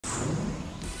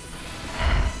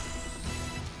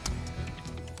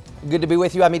Good to be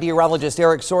with you. I'm meteorologist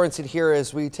Eric Sorensen here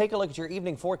as we take a look at your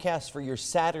evening forecast for your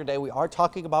Saturday. We are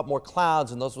talking about more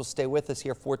clouds, and those will stay with us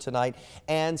here for tonight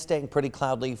and staying pretty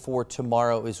cloudy for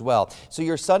tomorrow as well. So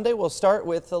your Sunday will start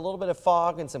with a little bit of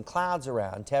fog and some clouds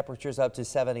around. Temperatures up to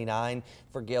 79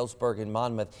 for Galesburg and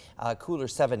Monmouth, cooler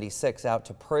 76 out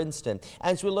to Princeton.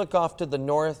 As we look off to the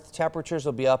north, temperatures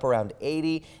will be up around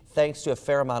 80 thanks to a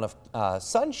fair amount of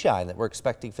sunshine that we're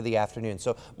expecting for the afternoon.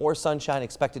 So more sunshine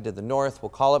expected to the north. We'll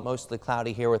call it mostly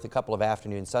cloudy here with a couple of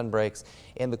afternoon sun breaks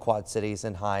in the Quad Cities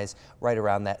and highs right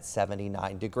around that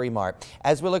 79-degree mark.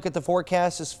 As we look at the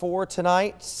forecast is for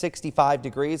tonight, 65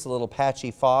 degrees, a little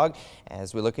patchy fog.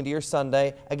 As we look into your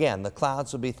Sunday, again, the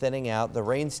clouds will be thinning out, the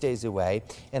rain stays away,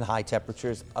 and high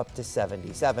temperatures up to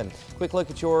 77. Quick look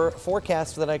at your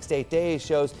forecast for the next 8 days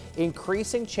shows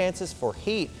increasing chances for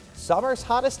heat. Summer's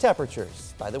hottest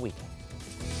temperatures by the weekend.